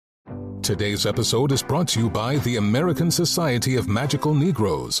Today's episode is brought to you by the American Society of Magical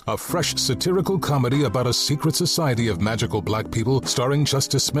Negroes, a fresh satirical comedy about a secret society of magical black people starring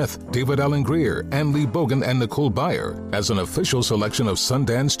Justice Smith, David Allen Greer, Ann Lee Bogan, and Nicole Byer. As an official selection of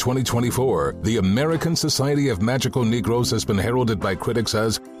Sundance 2024, the American Society of Magical Negroes has been heralded by critics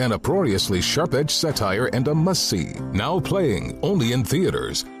as an uproariously sharp-edged satire and a must-see. Now playing only in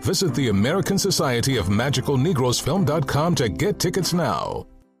theaters. Visit the American Society of Magical Negroes Film.com to get tickets now.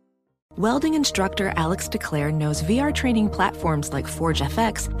 Welding instructor Alex DeClaire knows VR training platforms like Forge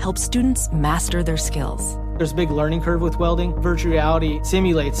FX help students master their skills. There's a big learning curve with welding. Virtual reality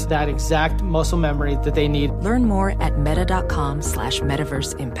simulates that exact muscle memory that they need. Learn more at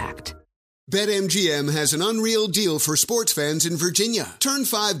meta.com/metaverseimpact. BetMGM has an unreal deal for sports fans in Virginia. Turn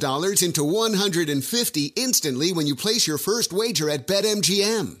 $5 into $150 instantly when you place your first wager at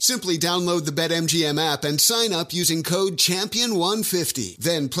BetMGM. Simply download the BetMGM app and sign up using code CHAMPION150.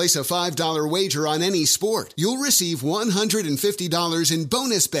 Then place a $5 wager on any sport. You'll receive $150 in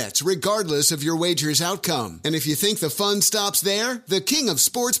bonus bets regardless of your wager's outcome. And if you think the fun stops there, the King of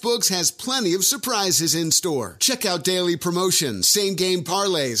Sportsbooks has plenty of surprises in store. Check out daily promotions, same-game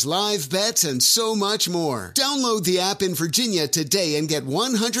parlays, live bets, and so much more. Download the app in Virginia today and get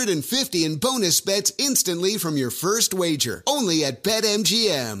 $150 in bonus bets instantly from your first wager. Only at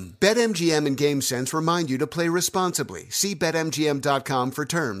BetMGM. BetMGM and GameSense remind you to play responsibly. See BetMGM.com for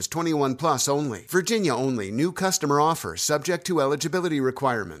terms. 21 plus only. Virginia only. New customer offer. Subject to eligibility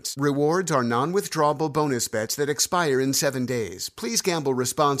requirements. Rewards are non-withdrawable bonus bets that expire in 7 days. Please gamble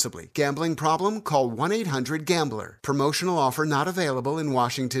responsibly. Gambling problem? Call 1-800-GAMBLER. Promotional offer not available in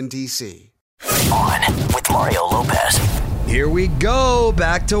Washington, D.C. On with Mario Lopez. Here we go,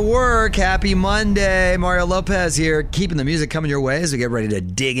 back to work. Happy Monday. Mario Lopez here, keeping the music coming your way as we get ready to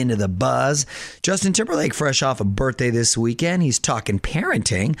dig into the buzz. Justin Timberlake, fresh off a birthday this weekend. He's talking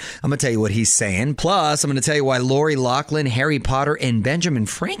parenting. I'm going to tell you what he's saying. Plus, I'm going to tell you why Lori Loughlin, Harry Potter, and Benjamin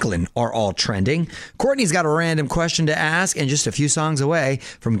Franklin are all trending. Courtney's got a random question to ask, and just a few songs away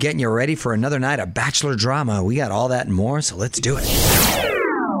from getting you ready for another night of Bachelor drama. We got all that and more, so let's do it.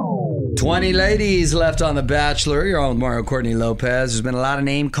 20 ladies left on The Bachelor. You're on with Mario Courtney Lopez. There's been a lot of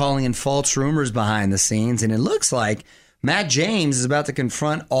name calling and false rumors behind the scenes, and it looks like Matt James is about to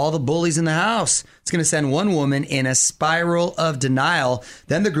confront all the bullies in the house. It's going to send one woman in a spiral of denial.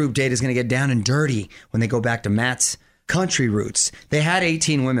 Then the group date is going to get down and dirty when they go back to Matt's country roots. They had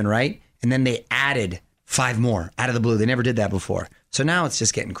 18 women, right? And then they added 5 more out of the blue. They never did that before. So now it's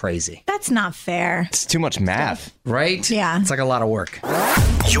just getting crazy. That's not fair. It's too much math. Right? Yeah. It's like a lot of work.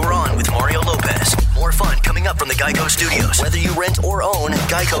 You're on with Mario Lopez. More fun coming up from the Geico Studios. Whether you rent or own,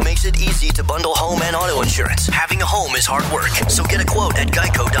 Geico makes it easy to bundle home and auto insurance. Having a home is hard work, so get a quote at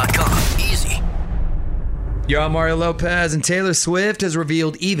geico.com. Easy. You're on Mario Lopez, and Taylor Swift has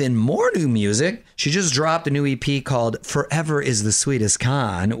revealed even more new music. She just dropped a new EP called Forever is the Sweetest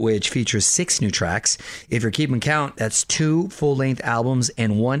Con, which features 6 new tracks. If you're keeping count, that's 2 full-length albums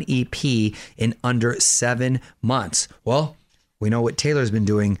and 1 EP in under 7 months. Well, we know what Taylor's been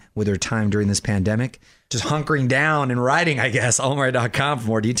doing with her time during this pandemic. Just hunkering down and writing, I guess. Allmario.com for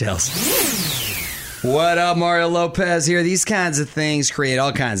more details. What up, Mario Lopez here. These kinds of things create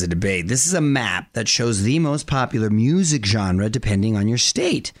all kinds of debate. This is a map that shows the most popular music genre depending on your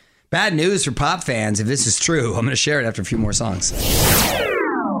state. Bad news for pop fans if this is true. I'm going to share it after a few more songs.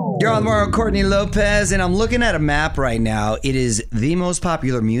 You're on Mario Courtney Lopez, and I'm looking at a map right now. It is the most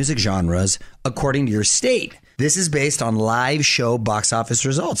popular music genres according to your state. This is based on live show box office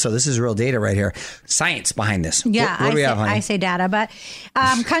results. So this is real data right here. Science behind this. Yeah, what do we have, honey? I say data, but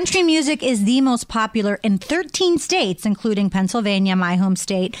country music is the most popular in 13 states, including Pennsylvania, my home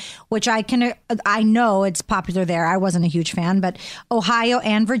state, which I know it's popular there. I wasn't a huge fan, but Ohio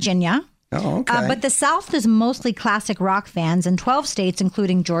and Virginia. Oh, okay. But the South is mostly classic rock fans in 12 states,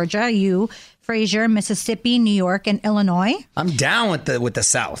 including Georgia, Fraser, Mississippi, New York, and Illinois. I'm down with the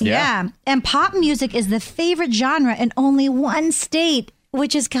South. Yeah. And pop music is the favorite genre in only one state,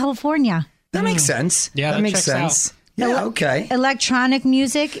 which is California. That makes sense. Yeah, that makes sense. Yeah, okay. Electronic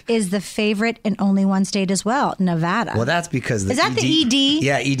music is the favorite in only one state as well, Nevada. Well, that's because Is that the ED?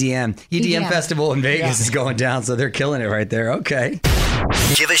 Yeah, EDM. EDM Festival in Vegas is going down, so they're killing it right there. Okay.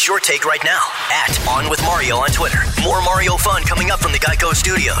 Give us your take right now at On With Mario on Twitter. More Mario fun coming up from the Geico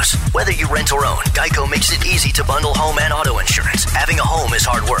Studios. Whether you rent or own, Geico makes it easy to bundle home and auto insurance. Having a home is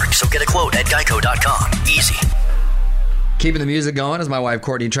hard work, so get a quote at geico.com. Easy. Keeping the music going as my wife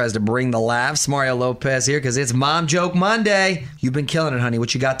Courtney tries to bring the laughs. Mario Lopez here because it's Mom Joke Monday. You've been killing it, honey.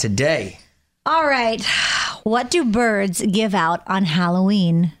 What you got today? All right. What do birds give out on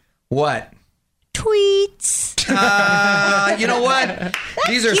Halloween? What? tweets. You know what?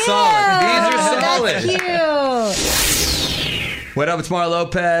 These are solid. These are solid. That's cute. What up, it's Mario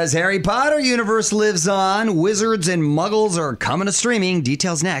Lopez. Harry Potter universe lives on. Wizards and Muggles are coming to streaming.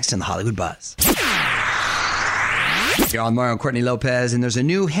 Details next in the Hollywood Buzz. You're on Mario and Courtney Lopez, and there's a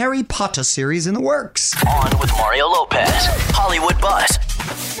new Harry Potter series in the works. On with Mario Lopez, Hollywood Buzz.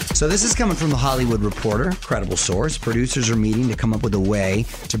 So this is coming from The Hollywood Reporter, credible source. Producers are meeting to come up with a way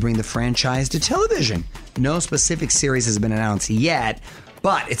to bring the franchise to television. No specific series has been announced yet,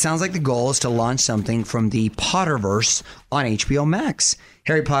 but it sounds like the goal is to launch something from the Potterverse on HBO Max.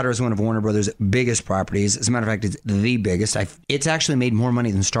 Harry Potter is one of Warner Brothers' biggest properties. As a matter of fact, it's the biggest. It's actually made more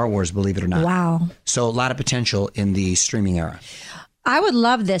money than Star Wars, believe it or not. Wow. So a lot of potential in the streaming era. I would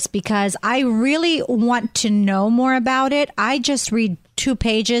love this because I really want to know more about it. I just read 2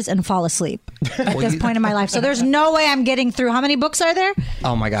 pages and fall asleep at this point in my life. So there's no way I'm getting through. How many books are there?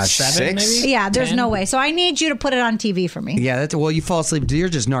 Oh my gosh. 7 maybe? Yeah, there's 10? no way. So I need you to put it on TV for me. Yeah, well, you fall asleep. You're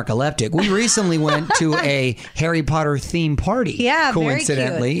just narcoleptic. We recently went to a Harry Potter theme party. Yeah, very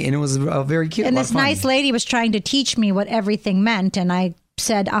coincidentally, cute. and it was very cute. And a lot this of fun. nice lady was trying to teach me what everything meant. And I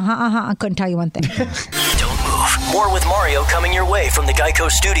said, I couldn't tell you one thing. Don't move. More with Mario coming your way from the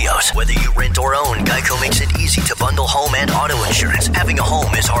Geico Studios. Whether you rent or own, Geico makes it easy to bundle home and auto insurance. Having a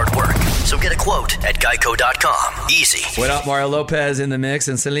home is hard work. So get a quote at geico.com. Easy. What up, Mario Lopez in the mix,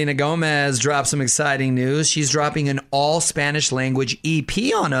 and Selena Gomez dropped some exciting news. She's dropping an all Spanish language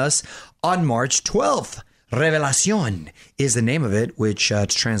EP on us on March 12th. Revelación is the name of it, which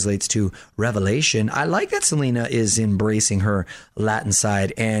translates to revelation. I like that Selena is embracing her Latin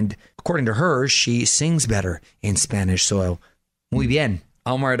side, and according to her, she sings better in Spanish. So, muy bien.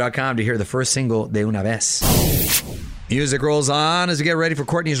 Almario.com to hear the first single, De Una Vez. Music rolls on as we get ready for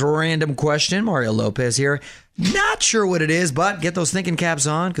Courtney's random question. Mario Lopez here. Not sure what it is, but get those thinking caps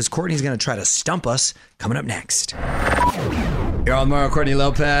on because Courtney's going to try to stump us coming up next. You're on Mario Courtney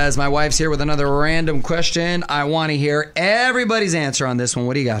Lopez. My wife's here with another random question. I want to hear everybody's answer on this one.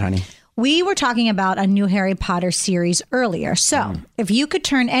 What do you got, honey? We were talking about a new Harry Potter series earlier. So if you could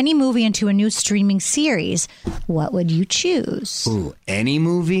turn any movie into a new streaming series, what would you choose? Ooh, any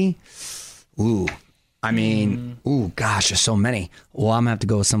movie? Ooh, I mean, gosh, there's so many. Well, I'm going to have to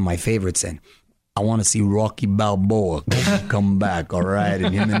go with some of my favorites then. I want to see Rocky Balboa come back, all right?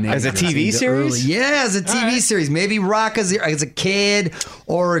 And him and as a TV series? Yeah, as a TV series. Maybe Rock as a kid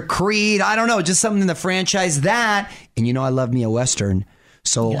or a Creed. I don't know, just something in the franchise that. And you know I love me a Western.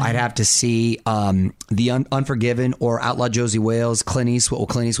 So I'd have to see The Unforgiven or Outlaw Josie Wales, Clint Eastwood. Well,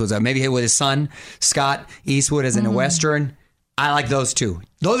 Clint Eastwood was maybe with his son, Scott Eastwood, as in a Western. I like those two.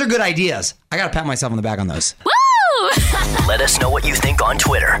 Those are good ideas. I got to pat myself on the back on those. Let us know what you think on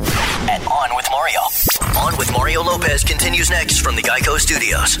Twitter at On With Mario. On With Mario Lopez continues next from the Geico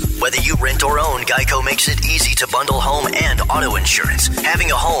Studios. Whether you rent or own, Geico makes it easy to bundle home and auto insurance.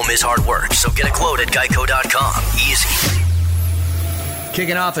 Having a home is hard work, so get a quote at geico.com. Easy.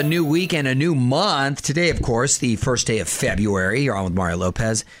 Kicking off a new week and a new month. Today, of course, the first day of February. You're on with Mario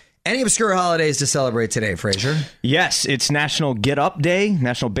Lopez. Any obscure holidays to celebrate today, Fraser? Yes, it's National Get Up Day,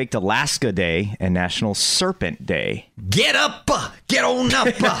 National Baked Alaska Day, and National Serpent Day. Get up, get on up,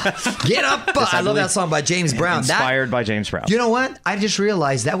 get up. I love that song by James Brown. Inspired by James Brown. You know what? I just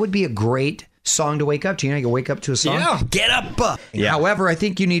realized that would be a great song to wake up to. You know, you can wake up to a song. Yeah. Get up. Yeah. However, I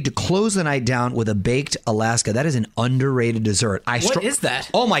think you need to close the night down with a baked Alaska. That is an underrated dessert. What is that?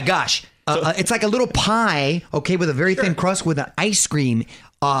 Oh my gosh. It's like a little pie, okay, with a very thin crust with an ice cream,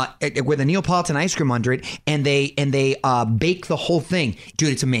 with a Neapolitan ice cream under it, and they bake the whole thing.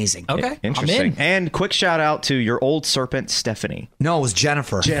 Dude, it's amazing. Okay. Interesting. And quick shout out to your old serpent, Stephanie. No, it was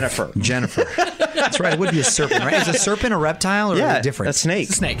Jennifer. Jennifer. That's right. It would be a serpent, right? Is a serpent a reptile or is it different? A snake.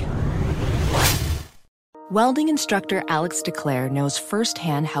 It's a snake. Welding instructor Alex DeClaire knows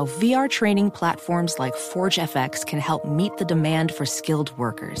firsthand how VR training platforms like ForgeFX can help meet the demand for skilled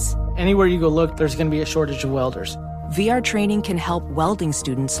workers. Anywhere you go look, there's going to be a shortage of welders. VR training can help welding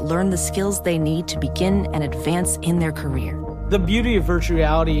students learn the skills they need to begin and advance in their career. The beauty of virtual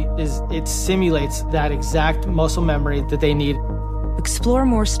reality is it simulates that exact muscle memory that they need. Explore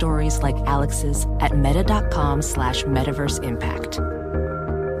more stories like Alex's at meta.com/metaverseimpact.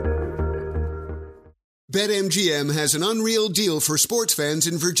 BetMGM has an unreal deal for sports fans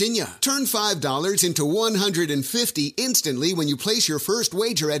in Virginia. Turn $5 into $150 instantly when you place your first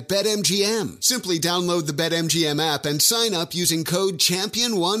wager at BetMGM. Simply download the BetMGM app and sign up using code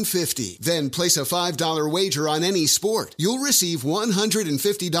Champion150. Then place a $5 wager on any sport. You'll receive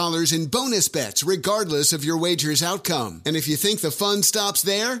 $150 in bonus bets regardless of your wager's outcome. And if you think the fun stops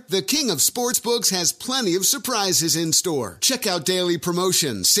there, the King of Sportsbooks has plenty of surprises in store. Check out daily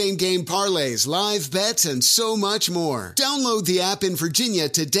promotions, same-game parlays, live bets, and so much more. Download the app in Virginia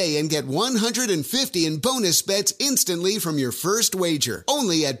today and get $150 in bonus bets instantly from your first wager.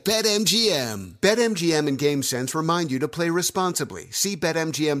 Only at BetMGM. BetMGM and GameSense remind you to play responsibly. See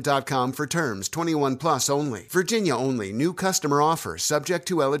BetMGM.com for terms. 21 plus only. Virginia only. New customer offer. Subject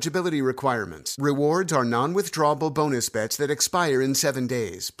to eligibility requirements. Rewards are non-withdrawable bonus bets that expire in 7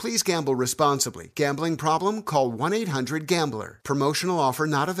 days. Please gamble responsibly. Gambling problem? Call 1-800-GAMBLER. Promotional offer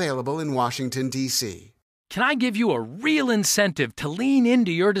not available in Washington, D.C. Can I give you a real incentive to lean into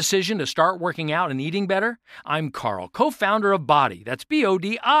your decision to start working out and eating better? I'm Carl, co-founder of BODi. That's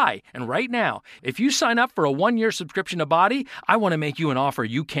BODI. And right now, if you sign up for a 1-year subscription to BODi, I want to make you an offer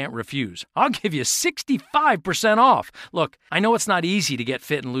you can't refuse. I'll give you 65% off. Look, I know it's not easy to get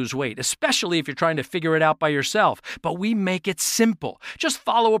fit and lose weight, especially if you're trying to figure it out by yourself, but we make it simple. Just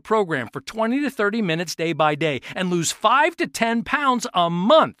follow a program for 20 to 30 minutes day by day and lose 5 to 10 pounds a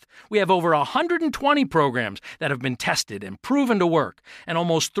month. We have over 120 programs that have been tested and proven to work, and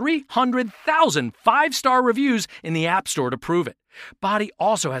almost 300,000 5-star reviews in the App Store to prove it. BODi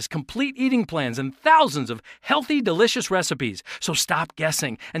also has complete eating plans and thousands of healthy, delicious recipes. So stop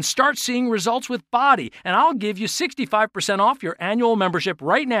guessing and start seeing results with BODi, and I'll give you 65% off your annual membership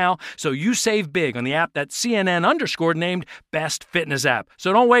right now, so you save big on the app that CNN_ named Best Fitness App.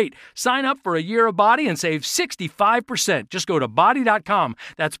 So don't wait. Sign up for a year of BODi and save 65%. Just go to BODi.com.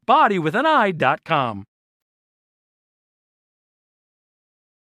 That's BODi with an I.com.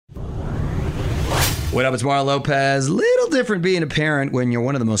 What up, it's Mario Lopez. Little different being a parent when you're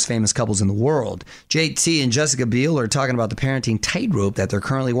one of the most famous couples in the world. JT and Jessica Biel are talking about the parenting tightrope that they're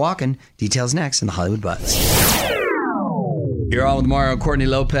currently walking. Details next in the Hollywood Buzz. You're on with Mario, Courtney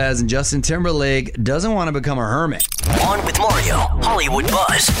Lopez, and Justin Timberlake doesn't want to become a hermit. On with Mario, Hollywood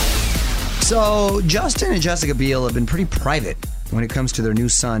Buzz. So Justin and Jessica Biel have been pretty private when it comes to their new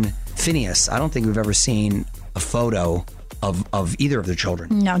son, Phineas. I don't think we've ever seen a photo of either of their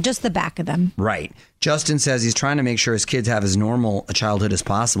children. No, just the back of them. Right. Justin says he's trying to make sure his kids have as normal a childhood as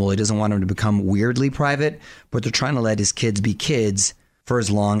possible. He doesn't want them to become weirdly private, but they're trying to let his kids be kids for as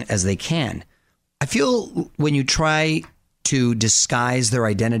long as they can. I feel when you try to disguise their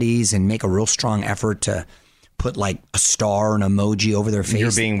identities and make a real strong effort to put like a star or an emoji over their face.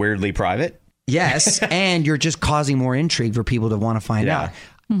 You're being weirdly private? Yes, and you're just causing more intrigue for people to want to find out.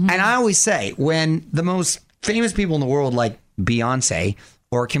 Mm-hmm. And I always say, when the most famous people in the world like Beyonce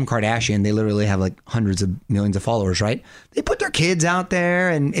or Kim Kardashian, they literally have like hundreds of millions of followers, right? They put their kids out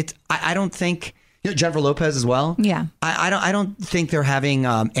there, and it's I don't think, Jennifer Lopez as well. Yeah, I don't think they're having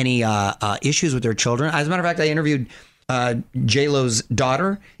any issues with their children. As a matter of fact, I interviewed J-Lo's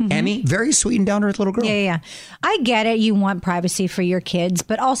daughter, Emmy, very sweet and down to earth little girl. Yeah. I get it. You want privacy for your kids,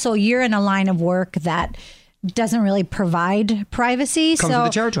 but also you're in a line of work that doesn't really provide privacy. Comes with the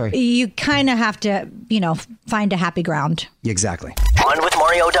territory. You kind of have to, find a happy ground. Exactly.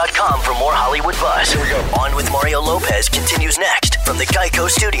 OnWithMario.com for more Hollywood buzz. Here we go. On with Mario Lopez continues next from the Geico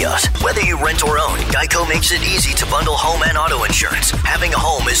Studios. Whether you rent or own, Geico makes it easy to bundle home and auto insurance. Having a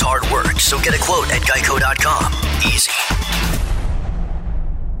home is hard work, so get a quote at Geico.com. Easy.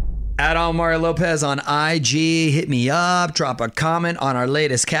 Add on Mario Lopez on IG. Hit me up. Drop a comment on our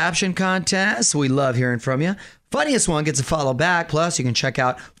latest caption contest. We love hearing from you. Funniest one gets a follow back. Plus, you can check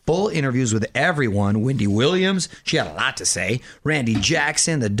out full interviews with everyone. Wendy Williams, she had a lot to say. Randy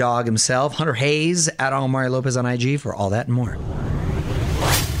Jackson, the dog himself. Hunter Hayes. Add on Mario Lopez on IG for all that and more.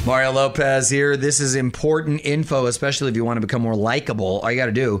 Mario Lopez here. This is important info, especially if you want to become more likable. All you got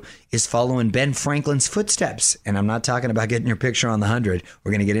to do is follow in Ben Franklin's footsteps. And I'm not talking about getting your picture on the 100.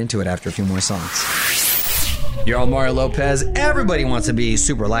 We're going to get into it after a few more songs. You're all Mario Lopez. Everybody wants to be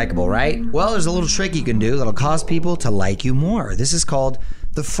super likable, right? Well, there's a little trick you can do that'll cause people to like you more. This is called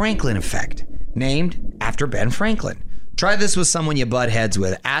the Franklin effect, named after Ben Franklin. Try this with someone you butt heads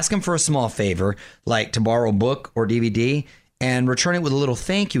with. Ask them for a small favor, like to borrow a book or DVD, and return it with a little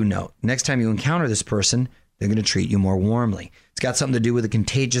thank you note. Next time you encounter this person, they're going to treat you more warmly. It's got something to do with the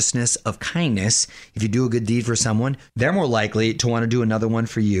contagiousness of kindness. If you do a good deed for someone, they're more likely to want to do another one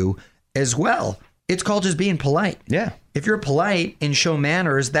for you as well. It's called just being polite. Yeah. If you're polite and show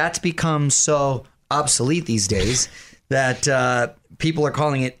manners, that's become so obsolete these days that people are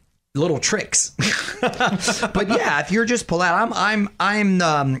calling it little tricks. But yeah, if you're just polite,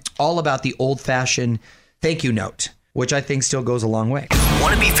 I'm all about the old-fashioned thank you note, which I think still goes a long way.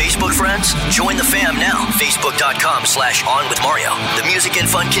 Want to be Facebook friends? Join the fam now. Facebook.com/OnWithMario. The music and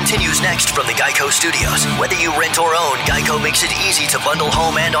fun continues next from the Geico Studios. Whether you rent or own, Geico makes it easy to bundle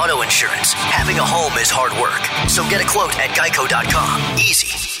home and auto insurance. Having a home is hard work. So get a quote at Geico.com. Easy.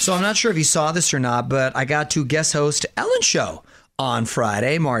 So I'm not sure if you saw this or not, but I got to guest host Ellen's show on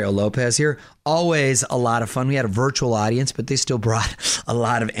Friday. Mario Lopez here. Always a lot of fun. We had a virtual audience, but they still brought a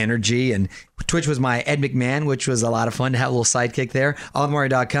lot of energy. And Twitch was my Ed McMahon, which was a lot of fun to have a little sidekick there.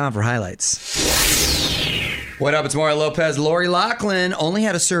 OnWithMario.com for highlights. What up? It's Mario Lopez. Lori Loughlin only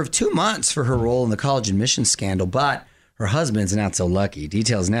had to serve 2 months for her role in the college admissions scandal, but her husband's not so lucky.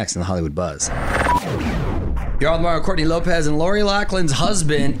 Details next in the Hollywood Buzz. You're on with Mario. Courtney Lopez and Lori Loughlin's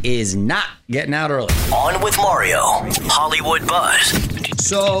husband is not getting out early. On with Mario, Hollywood Buzz.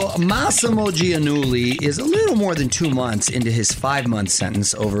 So Massimo Giannulli is a little more than 2 months into his 5-month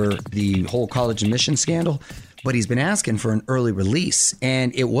sentence over the whole college admission scandal, but he's been asking for an early release.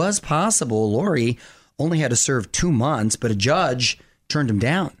 And it was possible Lori only had to serve 2 months, but a judge turned him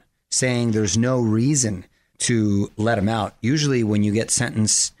down, saying there's no reason to let him out. Usually when you get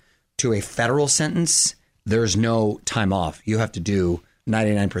sentenced to a federal sentence, there's no time off. You have to do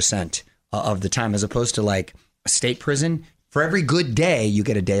 99% of the time, as opposed to like a state prison. For every good day, you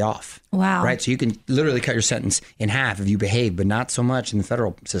get a day off. Wow. Right? So you can literally cut your sentence in half if you behave, but not so much in the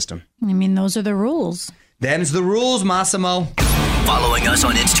federal system. I mean, those are the rules. Them's the rules, Massimo. Following us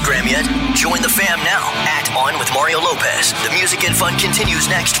on Instagram yet? Join the fam now at On With Mario Lopez. The music and fun continues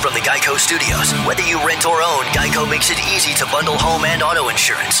next from the Geico Studios. Whether you rent or own, Geico makes it easy to bundle home and auto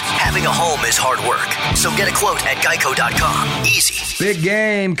insurance. Having a home is hard work. So get a quote at Geico.com. Easy. Big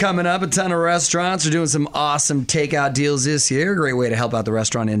game coming up. A ton of restaurants are doing some awesome takeout deals this year. Great way to help out the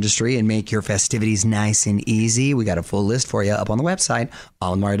restaurant industry and make your festivities nice and easy. We got a full list for you up on the website,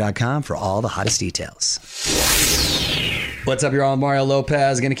 onwithmario.com, for all the hottest details. What's up, you're on Mario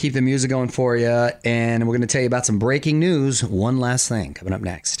Lopez. Going to keep the music going for you, and we're going to tell you about some breaking news. One last thing coming up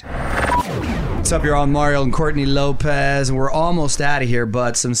next. What's up, you're on Mario and Courtney Lopez, and we're almost out of here,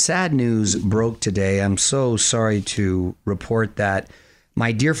 but some sad news broke today. I'm so sorry to report that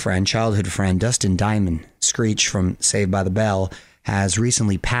my dear friend, childhood friend, Dustin Diamond Screech from Saved by the Bell, has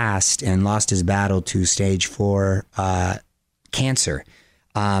recently passed and lost his battle to stage 4 cancer.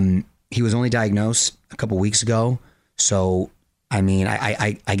 He was only diagnosed a couple weeks ago. So, I mean,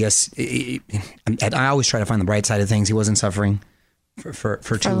 I guess I always try to find the bright side of things. He wasn't suffering for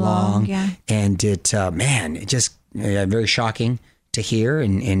too long. Yeah. And it just very shocking to hear,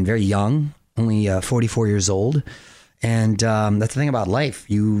 and very young, only 44 years old. And that's the thing about life.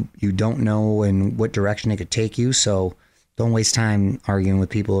 You don't know in what direction it could take you. So don't waste time arguing with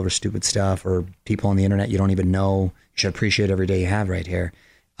people over stupid stuff or people on the internet you don't even know. You should appreciate every day you have right here.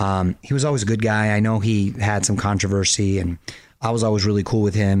 He was always a good guy. I know he had some controversy, and I was always really cool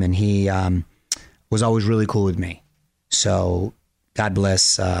with him, and he was always really cool with me. So God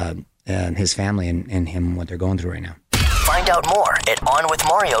bless and his family and him, what they're going through right now. Find out more at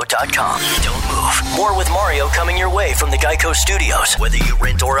OnWithMario.com. Don't move. More with Mario coming your way from the Geico Studios. Whether you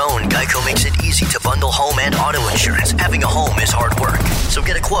rent or own, Geico makes it easy to bundle home and auto insurance. Having a home is hard work. So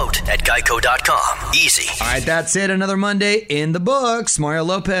get a quote at Geico.com. Easy. All right, that's it. Another Monday in the books. Mario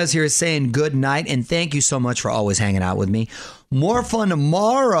Lopez here saying good night, and thank you so much for always hanging out with me. More fun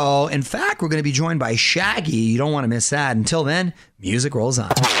tomorrow. In fact, we're going to be joined by Shaggy. You don't want to miss that. Until then, music rolls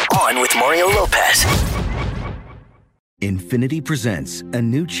on. On with Mario Lopez. Infiniti presents a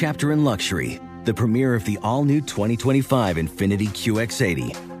new chapter in luxury, the premiere of the all-new 2025 Infiniti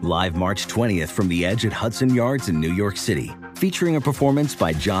QX80, live March 20th from the Edge at Hudson Yards in New York City, featuring a performance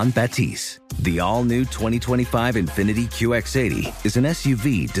by John Batiste. The all-new 2025 Infiniti QX80 is an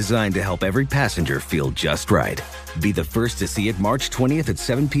SUV designed to help every passenger feel just right. Be the first to see it March 20th at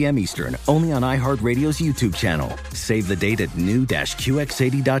 7 p.m. Eastern, only on iHeartRadio's YouTube channel. Save the date at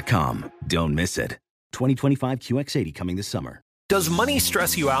new-QX80.com. Don't miss it. 2025 QX80 coming this summer. Does money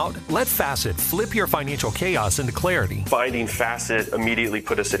stress you out? Let Facet flip your financial chaos into clarity. Finding Facet immediately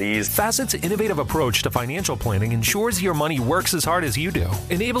put us at ease. Facet's innovative approach to financial planning ensures your money works as hard as you do,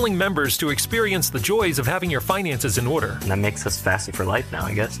 enabling members to experience the joys of having your finances in order. And that makes us Facet for life now,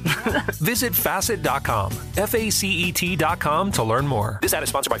 I guess. Visit Facet.com, FACET.com to learn more. This ad is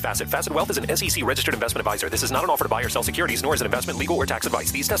sponsored by Facet. Facet Wealth is an SEC registered investment advisor. This is not an offer to buy or sell securities, nor is it investment, legal, or tax advice.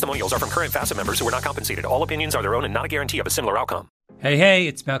 These testimonials are from current Facet members who are not compensated. All opinions are their own and not a guarantee of a similar outcome. Hey,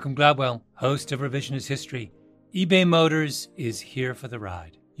 it's Malcolm Gladwell, host of Revisionist History. eBay Motors is here for the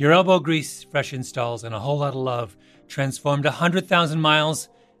ride. Your elbow grease, fresh installs, and a whole lot of love transformed 100,000 miles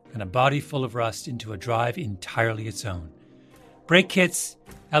and a body full of rust into a drive entirely its own. Brake kits,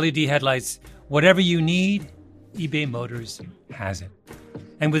 LED headlights, whatever you need, eBay Motors has it.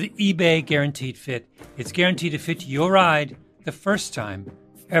 And with eBay Guaranteed Fit, it's guaranteed to fit your ride the first time,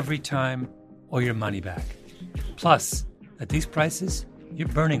 every time, or your money back. Plus, at these prices, you're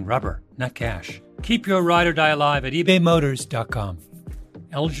burning rubber, not cash. Keep your ride or die alive at ebaymotors.com.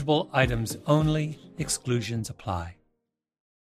 Eligible items only. Exclusions apply.